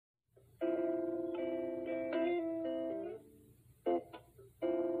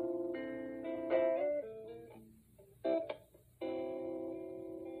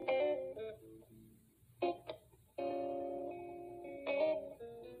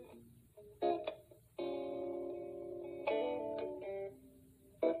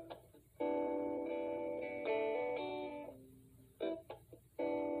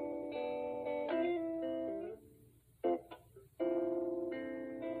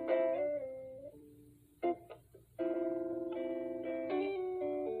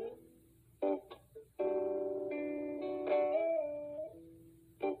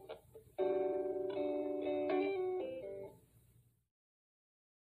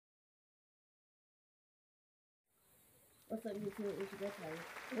What's up, YouTube? It's your girl Tori.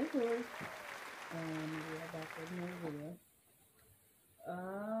 It's Tori. And we're back with another video.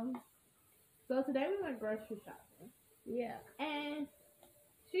 So today we went grocery shopping. Yeah. And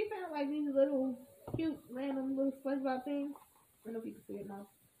she found like these little cute random little SpongeBob things. I don't know if you can see it now.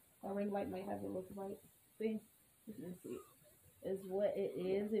 My ring light might have a little light thing. You can see it. Is what it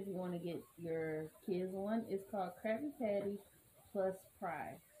is if you want to get your kids one. It's called Krabby Patty plus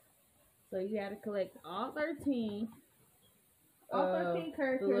prize. So you got to collect all 13. All 13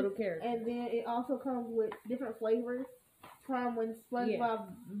 characters. The little characters. And then it also comes with different flavors from when SpongeBob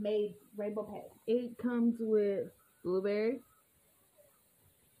made Rainbow Patty. It comes with blueberry,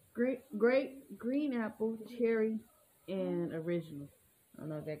 grape, green apple, cherry, and original. I don't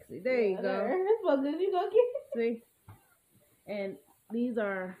know if I can see. There you go. It's so good. You go get it. See? And these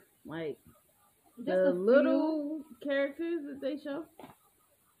are like Just the little characters that they show.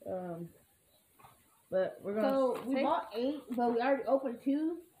 But we're gonna. So we bought 8, but we already opened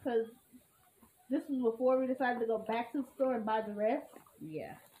 2 because this was before we decided to go back to the store and buy the rest.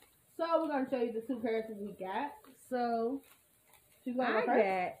 Yeah. So we're gonna show you the 2 characters we got. So I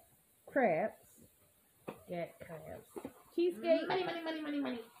got crabs. Got crabs. Cheesecake.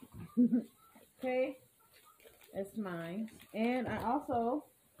 Money. Okay. That's mine. And I also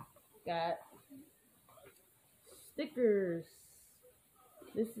got stickers.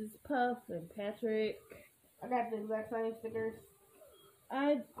 This is Puff and Patrick. I got the exact same stickers.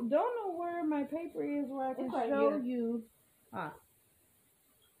 I don't know where my paper is where I can It's right show here. you.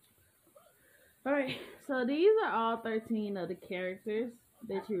 Alright, so these are all 13 of the characters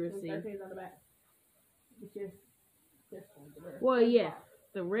that you There's receive. 13 on the back. It's just this one. Well, yeah,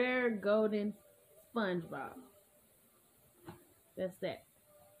 the rare golden SpongeBob. That's that.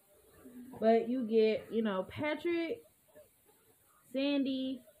 But you get, Patrick,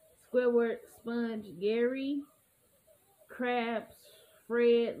 Sandy, Squidward, Sponge, Gary, Krabs,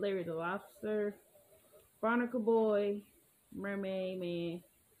 Fred, Larry the Lobster, Barnacle Boy, Mermaid Man,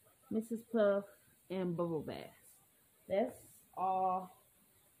 Mrs. Puff, and Bubble Bass. That's all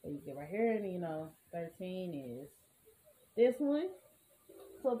that you get right here. And 13 is this one.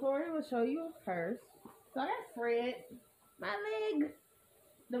 So Tori will show you hers. So I got Fred. My leg.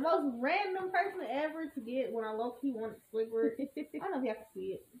 The most random person ever to get when I low-key wanted Squidward. I don't know if y'all can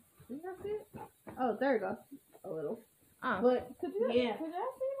see it. Can y'all see it? Oh, there you go. A little. But could you? Yeah. Could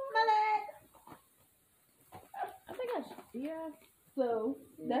y'all see My leg. I think I should. Yeah. So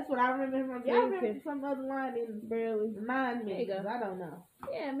that's what I remember him from. Y'all remember some other line in Barely. remind me. There you go. I don't know.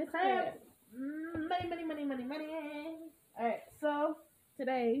 Yeah, Miss Crab. Crab. Money. Alright, so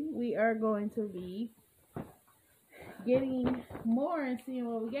today we are going to be getting more and seeing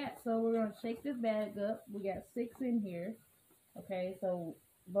what we got. So we're going to shake this bag up. We got 6 in here. Okay, so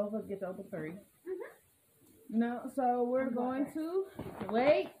both of us get to open 3. No, so we're going to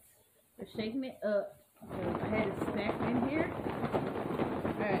wait. We're shaking it up. So I had it stacked in here.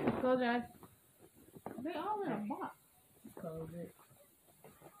 Alright, close your eyes. They all in a box. Close it.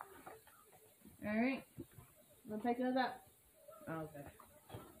 Alright. I'm gonna take those out. Okay.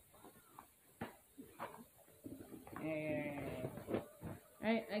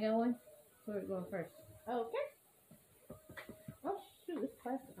 Alright, I got one. So we're going first. Okay. Oh shoot, it's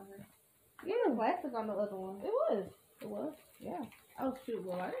plastic on there. Yeah, plastic on the other one. It was. Yeah. Oh shoot,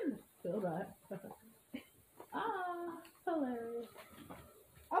 well I didn't feel that. Hilarious.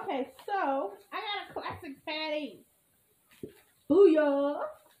 Okay, so I got a classic patty. Booyah!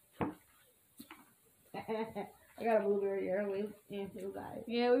 I got a blueberry early and it was alright.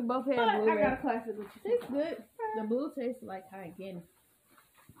 Yeah, we both had But blueberry. I got a classic which Tastes good. The blue tastes like cotton candy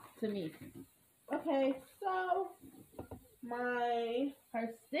to me. Okay, so her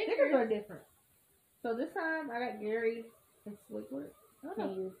stickers Stickers are different. So this time I got Gary and Squidward. I don't think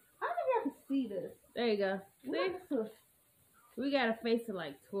y'all can see this. There you go. See? See? We gotta face it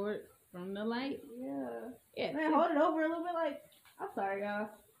like toward from the light. Yeah. Yeah. Man, hold it over a little bit like. I'm sorry, y'all.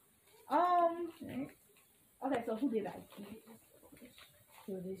 Okay, so who did I get?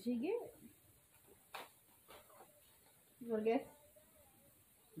 Who did she get? You wanna guess?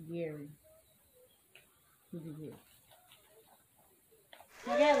 Gary. Who did you get?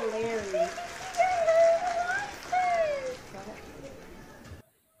 I got Larry.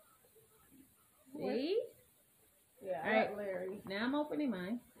 See? Yeah, I Alright. got Larry. Now I'm opening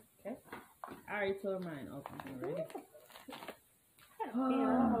mine. Okay. I already tore mine open already.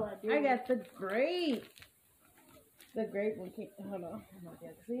 I got the grape. The grape one came. Hold on. I don't know if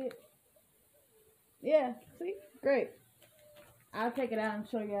y'all can see it. Yeah, see? Grape. I'll take it out and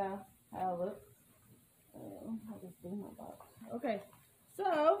show y'all how it looks. I'll just do my box. Okay. So,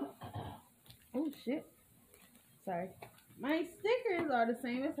 oh shit. Sorry. My stickers are the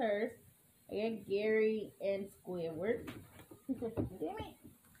same as hers. I got Gary and Squidward. Damn it.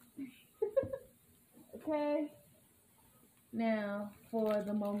 Okay. Now for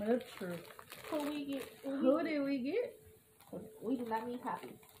the moment of truth. Who we get? Who did we get? We do not need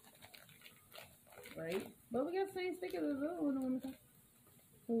copies. Right. But we got the same stickers as the other one.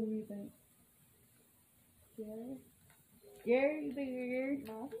 Who do you think? Gary? Gary? You think you're Gary?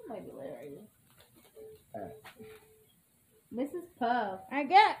 No, he might be Larry. Mrs. Puff. I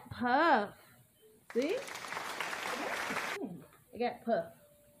got Puff. See? I got Puff.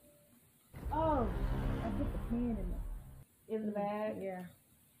 Oh, I put the pen in the bag. Yeah.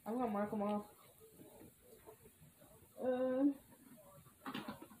 I'm gonna mark them off.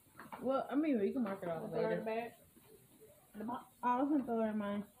 Well, I mean, we can mark it off Throw it in later. the bag. In the box. I was gonna throw it in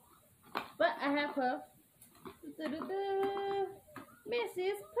mine. But I have Puff. Da-da-da.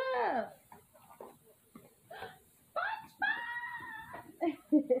 Mrs. Puff.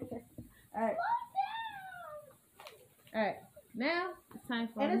 Alright. Alright. Now it's time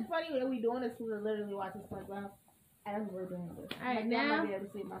for And it's funny that we doing this because we're literally watching SpongeBob as we're doing this. Alright, Like, y'all now might be able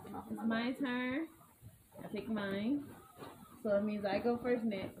to see my mouth. it's my turn. I pick mine. So it means I go first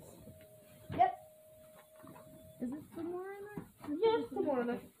next. Yep. Is it some more in there? Yes, come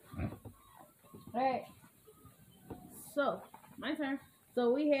on. Alright. So, my turn.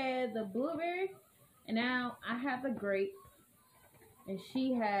 So we had the blueberry, and now I have the grape, and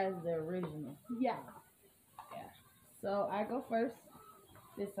she has the original. Yeah. Yeah. So I go first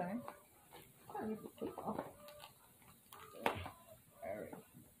this time. I need to take off. Alright.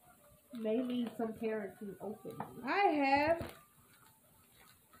 They need some carrots to open. I have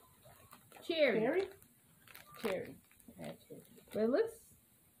cherry. Cherry? Cherry. I have cherry. But it looks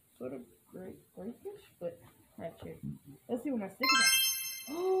sort of grape-ish, but I have cherry. Let's see what my stickers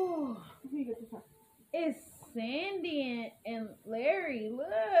are. Oh, Let me get this one. it's Sandy and Larry.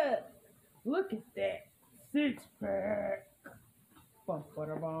 Look at that 6-pack. Bum,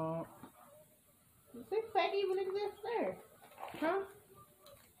 butter, bum. The 6-pack even exists there. Huh?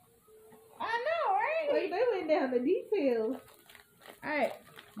 I know, right? Like, they went down the details. Alright,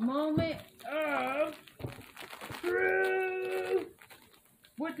 moment of truth.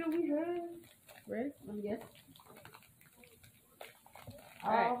 What do we have? Ready? Let me guess.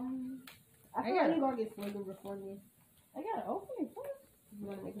 Alright. I feel got like it. you're gonna get swindled before me. I gotta open it first. You're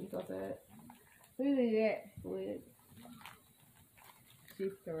gonna make me so sad. Who did that? Squid.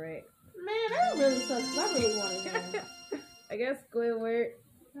 She's correct. Man, that really sucks. I really wanted him. I guess Squidward.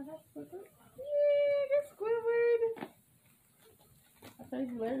 Yeah, I guess Squidward. I think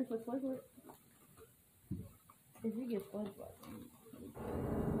it's Larry for Squidward. If you get SpongeBob.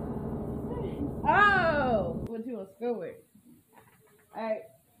 Oh! What you want, Squidward? Alright.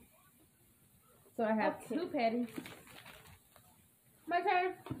 So I have Okay. 2 patties. My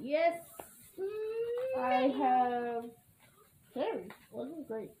turn. Yes. I have cherry. Wasn't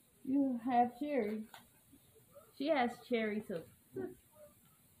great. You have cherry. She has cherry too.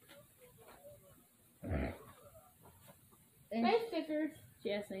 And Face stickers. she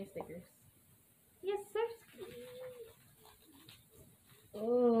has same stickers. Yes, sir.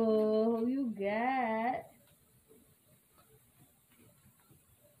 Oh, you got.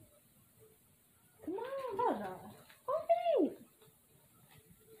 Come on, Hold on. okay.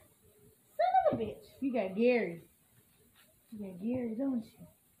 Son of a bitch. You got Gary. You got Gary, don't you?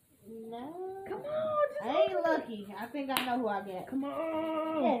 No. Come on, just I ain't lucky. I think I know who I got. Come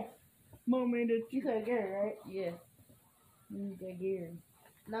on. Yes. Moment of You said Gary, right? yeah. You got Gary.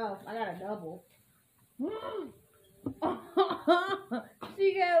 No, I got a double.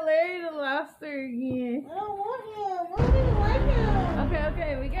 She got Larry the Lobster again. I don't want him. I don't even like him.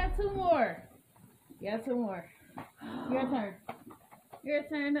 Okay, we got 2 more. You got 2 more. Your turn. Your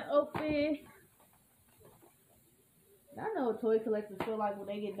turn to open. I know what toy collectors feel like when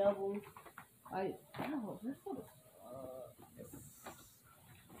they get doubles. Like, oh, this sort of.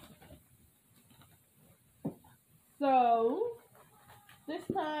 So, this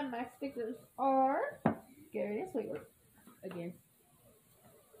time my stickers are Gary and Squidward. Again.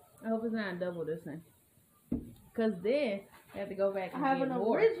 I hope it's not a double this time. Because then, we have to go back I and have get an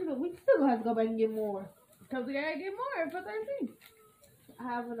more. original. We still gonna have to go back and get more. Because we gotta get more for 13. I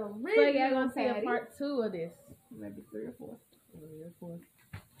have an original. So y'all gonna see a patty. part 2 of this. Maybe 3 or 4. 3 or 4.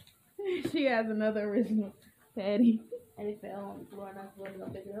 She has another original patty. And it fell on the floor and I was going to go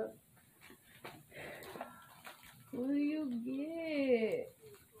pick it up. What do you get?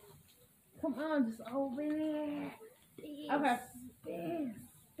 Come on, just open it. Okay. Yes.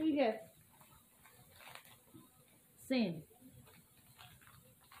 Who you get? Sandy.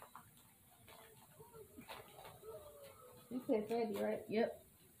 You said fatty, right? Yep.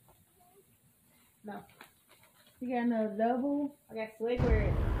 No. You got another double? I got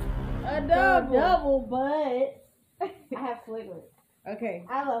Squidward. A double. Double, but I have Squidward. Okay.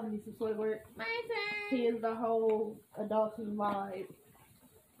 I love me some Squidward. My turn. He is the whole adulting vibe.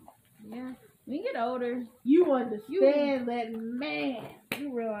 Yeah. When you get older, You understand that man.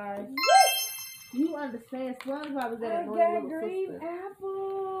 you realize. You understand SpongeBob is that I annoying got little green sister.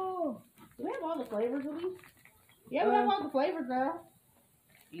 apple. Do we have all the flavors of these? Yeah, we have all the flavors now.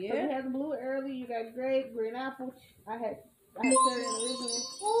 So we Yeah. had the blue early. You got grape, green apple. I had cherry original.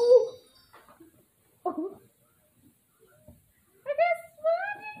 Ooh. I got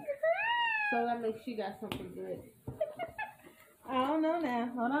spongy crab. So that makes she got something good. I don't know now.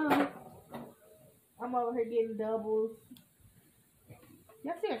 Hold on. I'm over here getting doubles.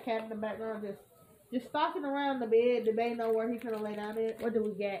 Y'all see a cat in the background just stalking around the bed, debating on where he's gonna lay down at. What do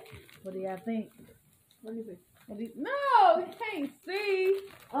we get? What do y'all think? Let me see. No, you can't see.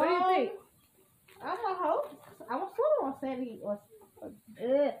 What do you think? I'm a hope. I was sort of on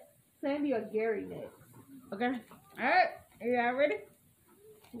Sandy or Gary next. Okay. All right. Are y'all ready?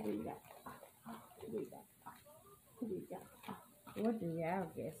 Who we got? What do y'all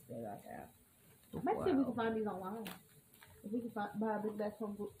guess that I have? Let's see if we can find these online. If we can buy a big batch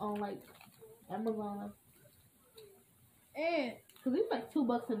on like Amazon. And Cause these like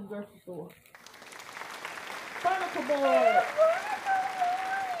 $2 in the grocery store. Barnacle board.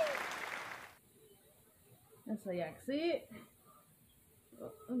 that's so y'all can see it.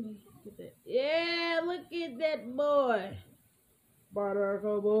 Oh, let me get that. Yeah, look at that boy.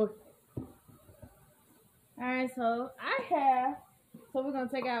 Barnacle boy. Alright, so so we're gonna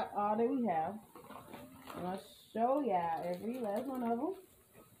take out all that we have. I'm gonna show y'all every last one of them.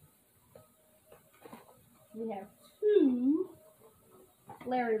 We have 2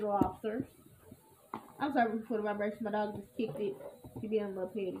 Larry lobsters. I'm sorry for the vibration. My dog just kicked it. She being a little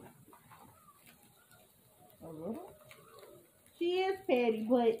petty. A little? She is petty,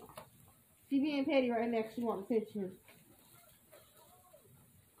 but she being petty right now 'cause she wants attention.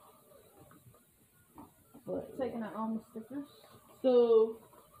 But Taking out all my stickers. so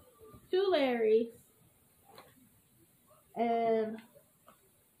 2 Larrys and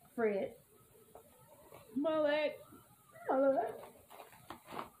Fred. My leg.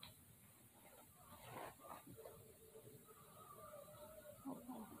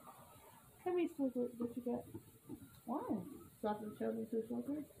 How many Squidward what you got? One. So I can show them 2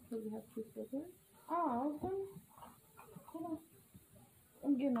 Squidward? So we have 2 Squidward? Oh, okay. Hold on.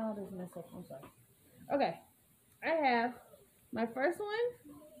 I'm getting all this mess up. I'm sorry. Okay. I have my first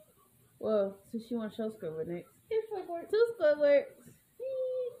one. Well, since you want to show Squidward next. Here's Squidward. 2 Squidwards.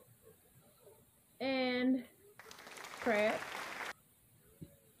 And crab.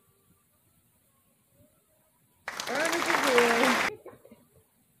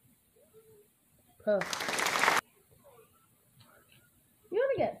 Puff. You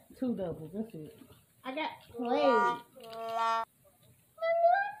only got 2 doubles. That's it. I got plays.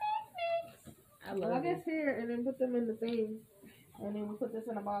 I love I guess it. here and then put them in the thing. And then we put this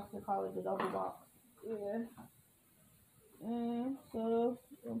in a box and call it the double box. Yeah. And so,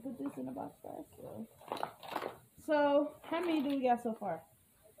 we'll put this in the box first. So, how many do we got so far?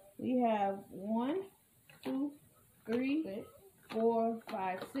 We have 1, 2, 3, 4,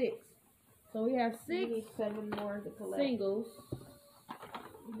 5, 6. So we have 6 We need 7 more to collect. singles.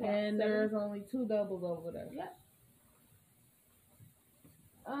 And there's only 2 doubles over there. Yep.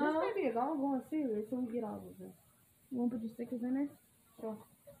 This may be an ongoing series until we get all of them. You want to put your stickers in there? Sure.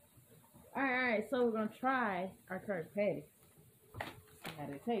 Alright, so we're going to try our curry patty. See how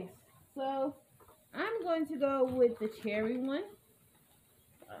it tastes. So, I'm going to go with the cherry one.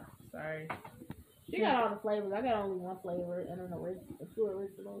 Oh, sorry. She got all the flavors. I got only 1 flavor and an original, 2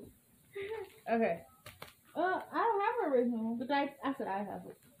 originals. Okay. I don't have an original. But I said I have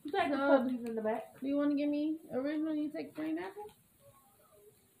it. You take the So, puppies in the back. do you want to give me original? You take green apple?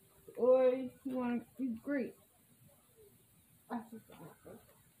 Or you want to use grape? I said the apple.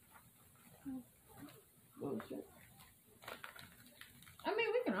 Oh, shit. I mean,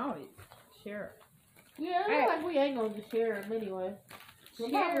 we can always share. Yeah, it looks like we ain't gonna just share them anyway. We're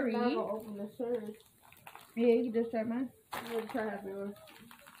Cherry. probably not gonna open the cherry. Yeah, you can just try mine. I'm gonna try half yours.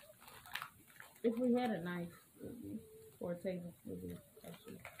 If we had a knife, it would be, or a table, it would be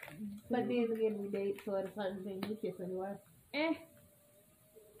actually. But then again, we date, so at a certain thing, we kiss anyway.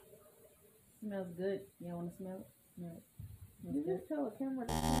 Smells good. You want to smell it? Smell it. Smells You good. just tell the camera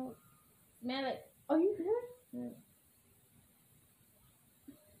to smell it. Smell it. Oh, you good? Yeah.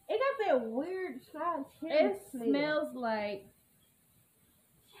 It got that weird fried chicken It smell. smells like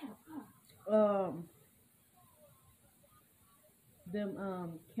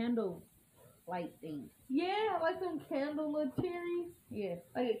them candle light things. Yeah, like them candle little cherries. Yeah.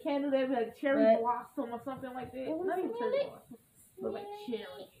 Like a candle that be like cherry blossom or something like that. Well, Not even cherry it? blossom, but like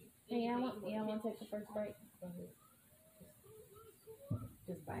cherry. Yeah, I want to take the first bite. Go ahead.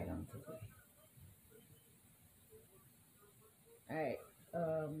 Just bite on it. Alright.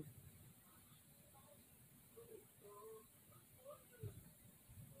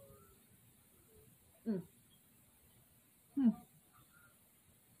 Yeah.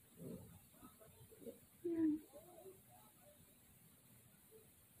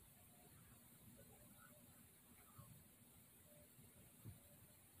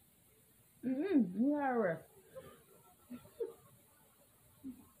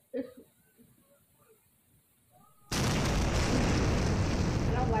 I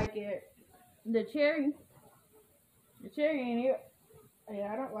don't like it. The cherry ain't it.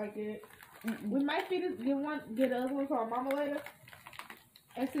 Yeah, I don't like it. We might get another one for our mama later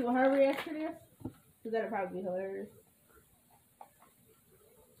and see what her reaction is. Cause that'll probably be hilarious.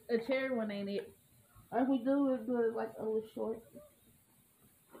 The cherry one ain't it. If we do it like a little short.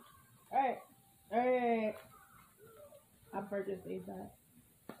 Alright. I purchased these inside.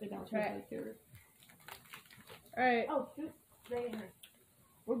 They don't taste like cherry. Alright. Oh shoot.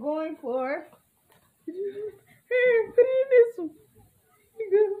 We're going for Here, put it in this one.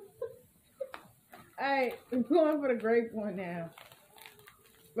 Alright, we're going for the grape one now.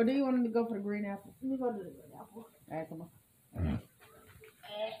 Or do you want him to go for the green apple? Let me go to the green apple. Alright, come on.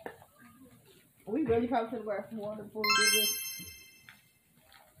 We really probably should have brought some water before we did this.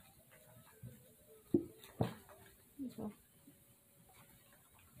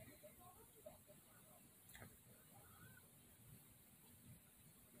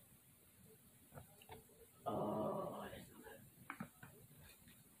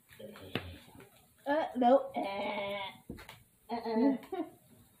 Oh, nope.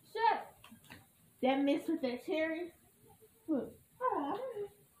 Shut. That mixed with that cherry. Look. Oh,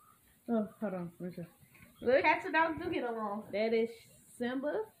 hold on. Look. Cats and dogs do get along. That is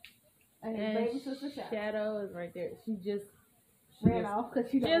Simba. And baby sister Shadow is right there. She just ran off because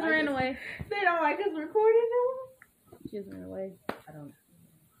she just ran away. They don't like us recording them. She just ran away. I don't.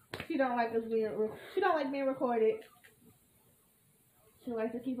 She don't like us being. She don't like being recorded. She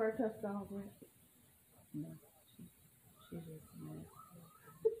likes to keep her cuffs on. No. She's just mad.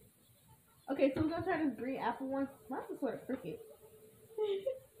 Okay, so we're gonna try this green apple one. Mine's a sort of cricket.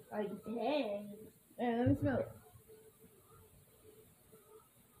 Like, dang. And let me smell it.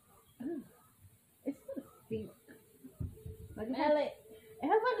 It's gonna stink. Like it has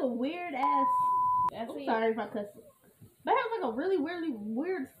like a weird ass. I'm sorry if I cuss it. But it has like a really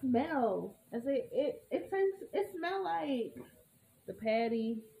weird smell. I say It smells like the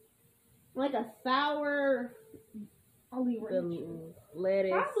patty, like a sour Jolly Rancher. the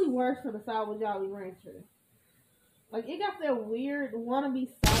lettuce. Probably worse for the sour Jolly Rancher. Like it got that weird wannabe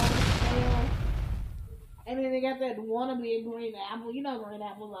sour smell, and then they got that wannabe green apple. You know, green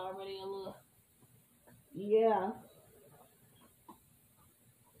apple's already a little. Yeah.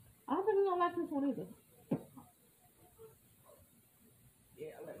 I don't think we're gonna like this one either.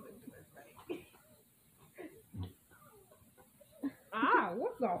 Yeah, let me do this thing. Ah,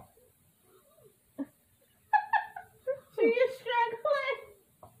 what's that? She is struggling.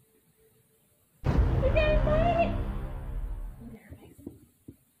 You can't bite it.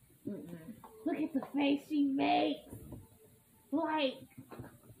 Look at the face she makes. Like,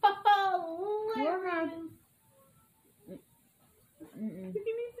 oh, listen.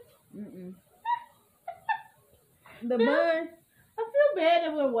 The bun. I feel bad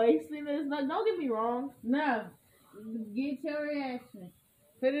that we're wasting this. Like, don't get me wrong. No. Get your reaction.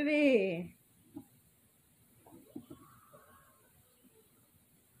 Put it in.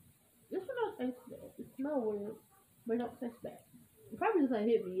 This one don't taste bad. It smells weird, but it don't taste bad. It probably just ain't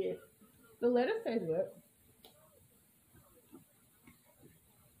hit me yet. The lettuce tastes good.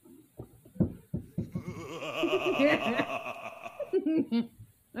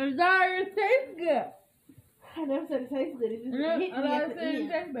 I'm sorry, it tastes good. I never said it tastes good. It just hit me at the end. It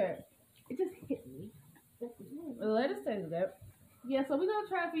tastes bad. It just hit me. The lettuce tastes good. Yeah, so we're gonna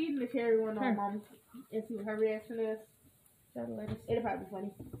try feeding the cherry one on Mom and see what her reaction is. Try the lettuce. It'll probably be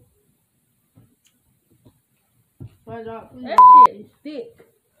funny. That shit is thick.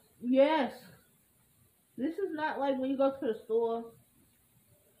 Yes. This is not like when you go to the store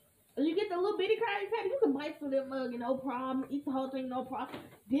and you get the little bitty Krabby Patty. You can bite through that mug, no problem. Eat the whole thing, no problem.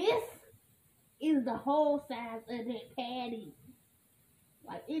 This is the whole size of that patty.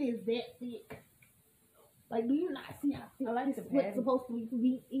 Like, it is that thick. Like, do you not see how thick this what's supposed to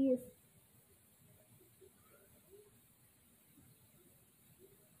be is?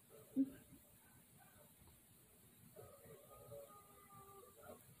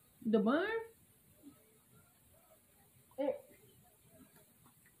 The bun?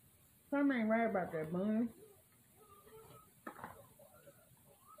 Something ain't right about that bun.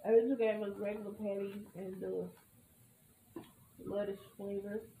 I just gave us regular patties and the lettuce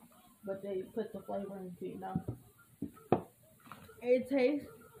flavor, but they put the flavor into it, you know. It tastes.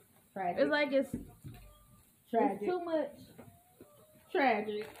 Tragic. It's like it's tragic. too much.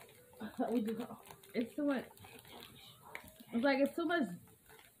 Tragic. It's too much. It's like it's too much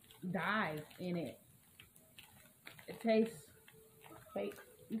dye in it. It tastes fake.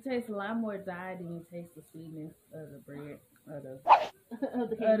 You taste a lot more dye than you taste the sweetness of the bread or the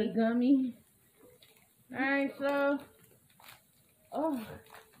the gummy. Alright, so so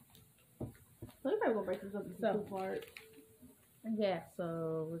you probably gonna break this up into two parts. Yeah,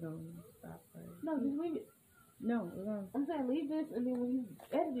 so we're gonna stop first. No, just leave it. No, we're gonna. I'm saying leave this, and then when you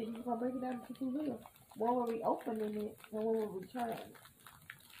edit it, you're gonna break it down into two videos. One where we opening it, and one where we trying it.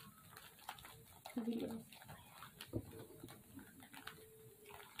 Two videos.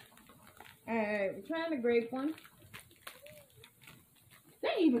 Alright, we're trying the grape one.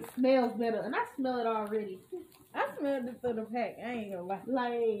 That even smells better, and I smell it already. I smelled it through the pack. I ain't gonna lie.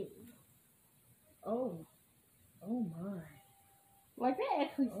 Like, oh my. Like that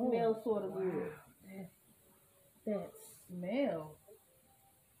actually smells sort of good. That smell.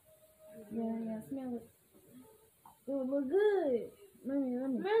 Yeah, I smell it. It would look good. Let me.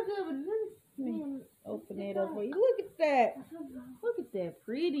 Smells good, but let me open it up for you. Look at that. Look at that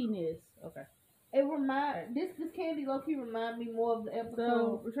prettiness. Okay. It this candy low-key remind me more of the episode.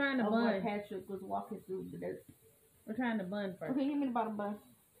 So we're trying to bun. When Patrick was walking through the dirt. We're trying to bun first. Okay, give me the bottom bun.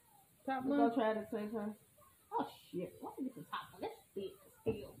 Top bun. We'll go try it at the same time. Oh shit! Let me get the top one. That's thick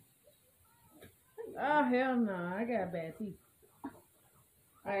still. Oh hell no! I got bad teeth.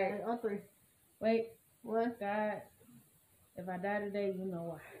 Alright, on three. Wait. One. God, if I die today, you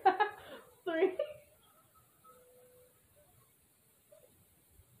know why. Three.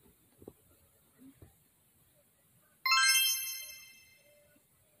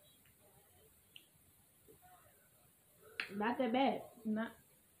 Not that bad. Not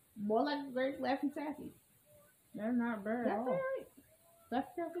more like a great Laffy Taffy. They're not bad at all. Right.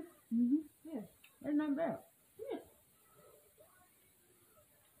 Laffy Taffy? Yeah. They're not bad. Yeah.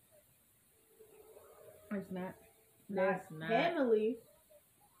 It's not. Not heavily,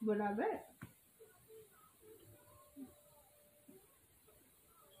 but not bad.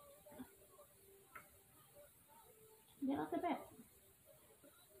 Yeah, not that bad.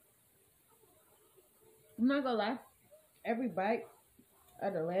 I'm not gonna lie. Every bite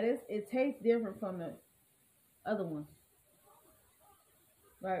of the lettuce, it tastes different from the other one.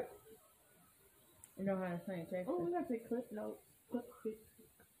 Right. You know how the same taste. Oh, we gotta take clip notes. Clip.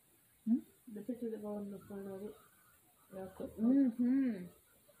 The pictures that go in the front of it. Yeah, clip notes.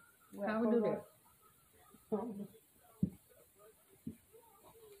 How we do that?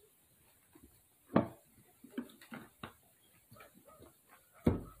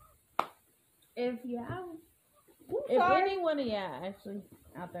 If any one of y'all actually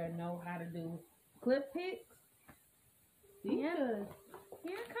out there know how to do clip picks, yeah,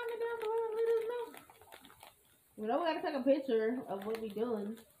 comment down below and let us know. We know we gotta take a picture of what we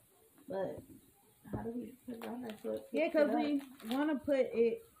doing, but how do we put it on there so it yeah, because we want to put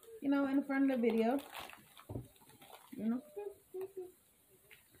it, in the front of the video.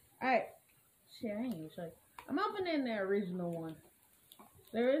 Alright. Shit, I ain't even show you. I'm opening the original one.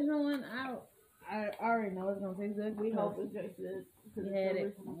 The original one, I already know it's gonna taste good. We hope it's good. We had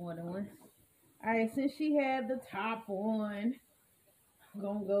it more than once. Alright, since she had the top one, I'm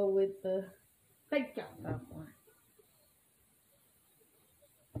gonna go with the top one.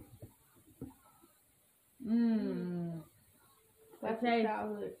 Okay.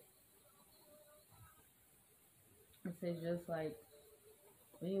 It tastes just like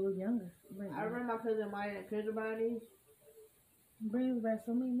when you was younger. I remember my cousin Maya and Kendra buying these. Brings back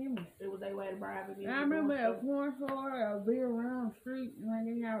so many memories. It was their way to bribe me. I remember a corn store, a big around street, like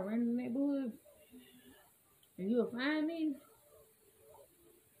they got rent in the neighborhood. And you'll find these.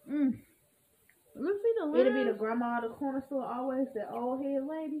 Look, see the line. It'll be the grandma at the corner store always, that old head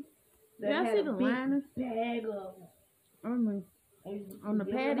lady. Y'all see the line? Bag of them. On the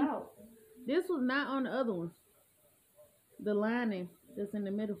patty. This was not on the other ones. The lining that's in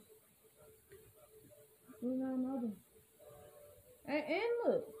the middle. Who's on the other one? And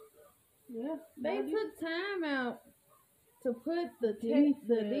look, yeah, they took time out to put the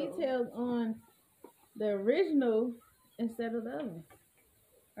details on the original instead of the other one.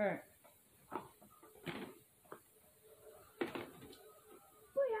 All right.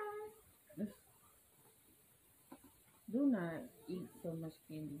 Do not eat so much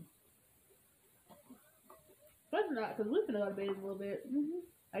candy. not, because we're finna go to bed in a little bit. Mm-hmm.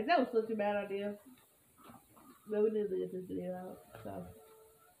 Like, that was such a bad idea. But we need to get this video out, so.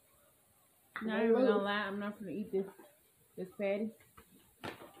 Not even gonna lie, I'm not gonna eat this patty.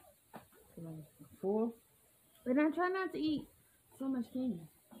 I'm full. And I try not to eat so much candy.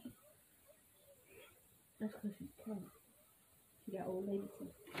 That's because you can't. You got old lady teeth.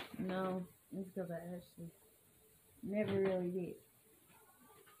 No, it's because I actually never really did.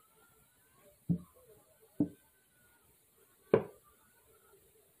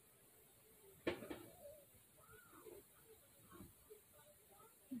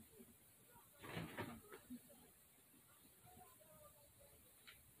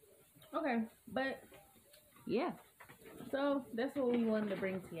 Okay, but yeah, so that's what we wanted to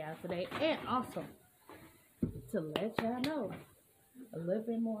bring to y'all today, and also to let y'all know a little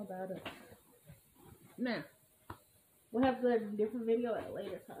bit more about us. Now, We'll have to do a different video at a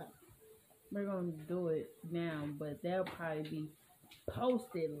later time. we're gonna do it now, but they'll probably be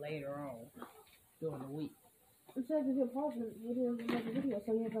posted later on during the week. It says if you're pausing, it is another video,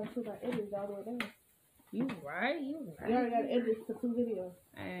 so you have to put our edits all the way down. You right. We already got edits for 2 videos.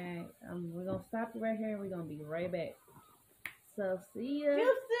 Alright, we're gonna stop it right here and we're gonna be right back. So, see ya.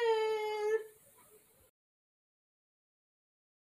 Houston!